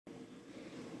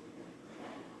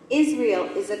Israel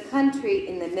is a country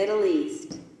in the Middle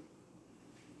East.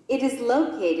 It is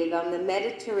located on the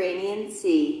Mediterranean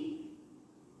Sea.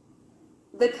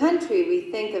 The country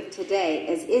we think of today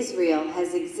as Israel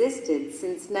has existed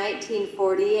since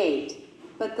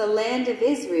 1948, but the land of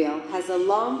Israel has a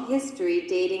long history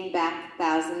dating back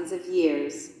thousands of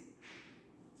years.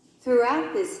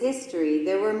 Throughout this history,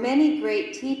 there were many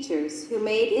great teachers who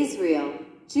made Israel,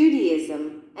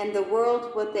 Judaism, and the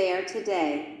world what they are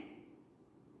today.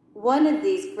 One of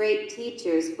these great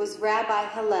teachers was Rabbi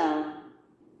Hillel.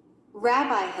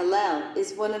 Rabbi Hillel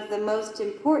is one of the most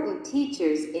important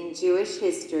teachers in Jewish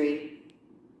history.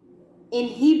 In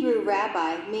Hebrew,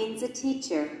 rabbi means a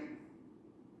teacher.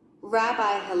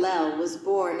 Rabbi Hillel was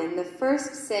born in the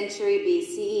 1st century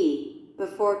BCE,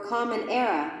 before Common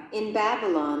Era, in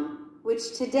Babylon,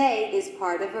 which today is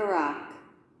part of Iraq.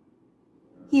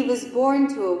 He was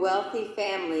born to a wealthy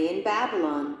family in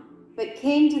Babylon, but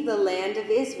came to the land of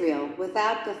Israel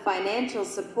without the financial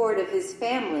support of his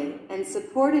family and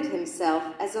supported himself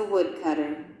as a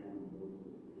woodcutter.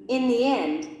 In the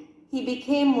end, he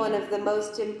became one of the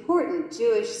most important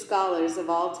Jewish scholars of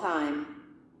all time.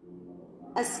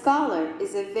 A scholar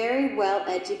is a very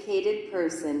well-educated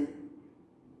person.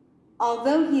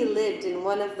 Although he lived in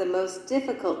one of the most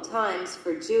difficult times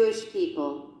for Jewish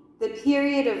people, the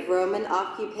period of Roman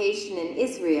occupation in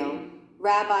Israel,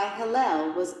 Rabbi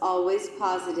Hillel was always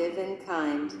positive and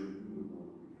kind.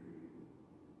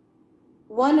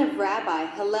 One of Rabbi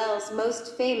Hillel's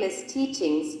most famous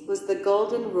teachings was the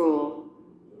Golden Rule.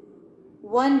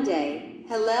 One day,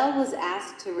 Hillel was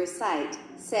asked to recite,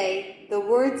 say, the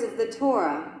words of the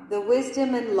Torah, the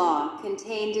wisdom and law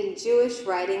contained in Jewish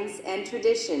writings and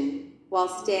tradition, while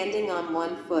standing on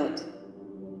one foot.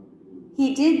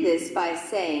 He did this by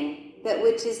saying, that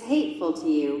which is hateful to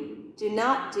you, do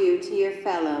not do to your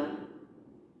fellow.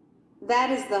 That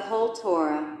is the whole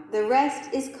Torah. The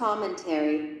rest is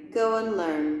commentary. Go and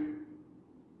learn.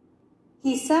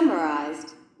 He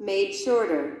summarized, made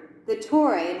shorter, the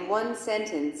Torah in one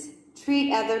sentence: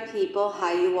 treat other people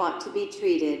how you want to be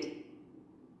treated.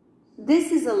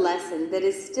 This is a lesson that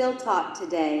is still taught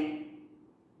today.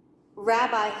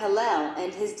 Rabbi Hillel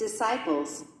and his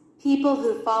disciples, people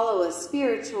who follow a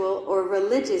spiritual or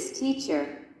religious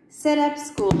teacher, set up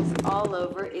schools all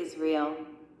over Israel.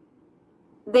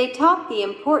 They taught the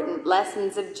important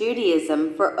lessons of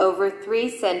Judaism for over 3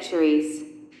 centuries.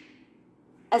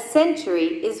 A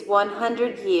century is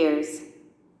 100 years.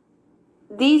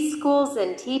 These schools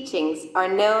and teachings are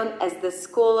known as the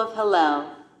School of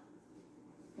Hillel.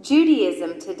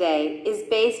 Judaism today is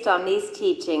based on these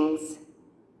teachings.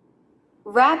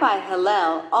 Rabbi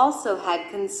Hillel also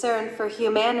had concern for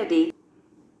humanity.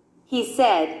 He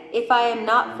said, if I am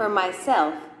not for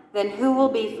myself, then who will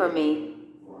be for me?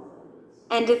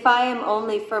 And if I am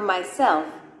only for myself,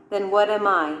 then what am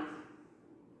I?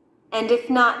 And if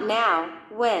not now,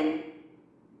 when?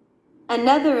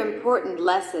 Another important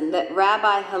lesson that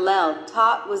Rabbi Hillel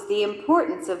taught was the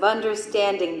importance of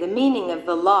understanding the meaning of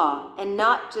the law and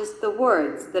not just the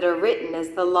words that are written as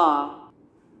the law.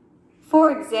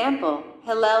 For example,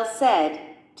 Hillel said,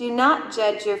 do not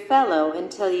judge your fellow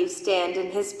until you stand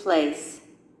in his place.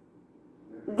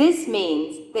 This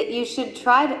means that you should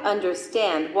try to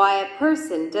understand why a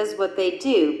person does what they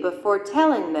do before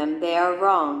telling them they are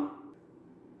wrong.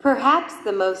 Perhaps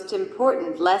the most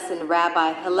important lesson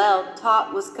Rabbi Hillel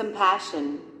taught was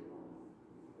compassion.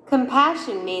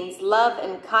 Compassion means love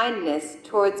and kindness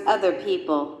towards other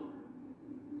people.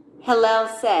 Hillel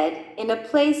said, in a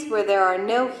place where there are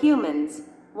no humans,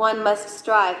 one must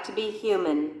strive to be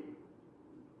human.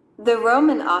 The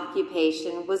Roman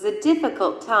occupation was a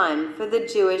difficult time for the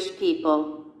Jewish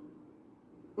people.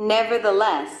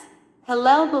 Nevertheless,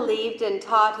 Hillel believed and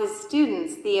taught his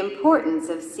students the importance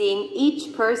of seeing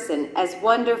each person as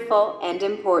wonderful and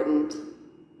important.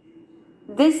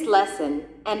 This lesson,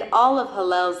 and all of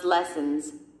Hillel's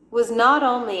lessons, was not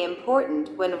only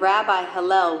important when Rabbi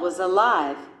Hillel was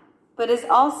alive, but is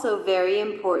also very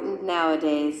important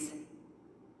nowadays.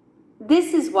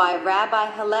 This is why Rabbi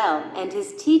Hillel and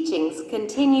his teachings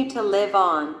continue to live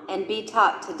on and be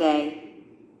taught today.